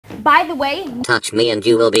By the way, touch me and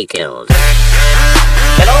you will be killed.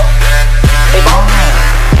 Hello? Hey, Bob.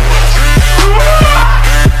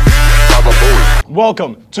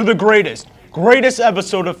 Welcome to the greatest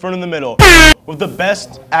episode of Front in the Middle with the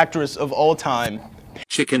best actress of all time.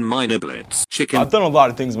 Chicken Minor Blitz. I've done a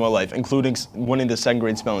lot of things in my life, including winning the 2nd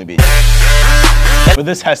grade spelling bee. But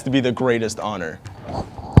this has to be the greatest honor.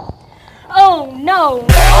 oh no.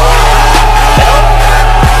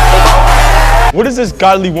 What is this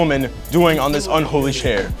godly woman doing on this unholy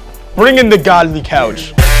chair? Bring in the godly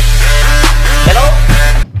couch. Hello?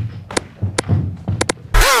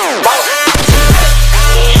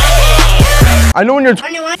 I know in your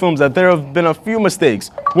films that there have been a few mistakes.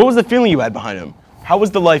 What was the feeling you had behind them? How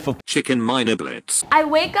was the life of Chicken Minor Blitz? I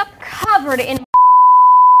wake up covered in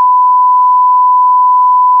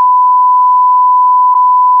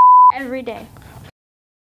every day.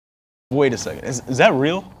 Wait a second, is that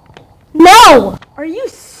real? No! Are you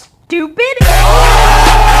stupid?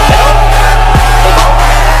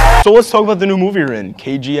 So let's talk about the new movie you're in,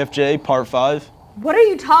 KGFJ Part 5. What are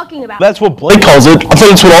you talking about? That's what Blake calls it. I thought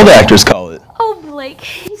that's what all the actors call it. Oh, Blake,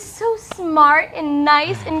 he's so smart and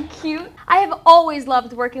nice and cute. I have always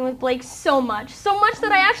loved working with Blake so much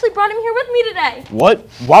that I actually brought him here with me today. What?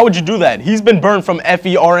 Why would you do that? He's been burned from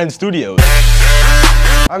FERN Studios.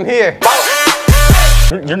 I'm here.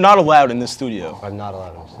 You're not allowed in this studio. I'm not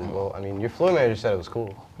allowed in the studio. Well, I mean, your floor manager said it was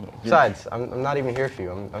cool. Besides, I'm not even here for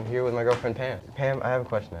you. I'm here with my girlfriend Pam. Pam, I have a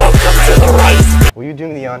question. Will you do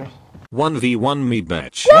me the honors? 1v1 me,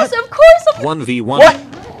 bitch. Yes, of course. 1v1.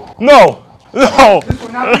 What? No! No!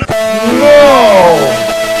 No!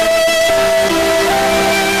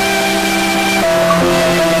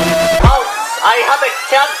 House, I have a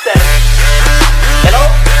captain.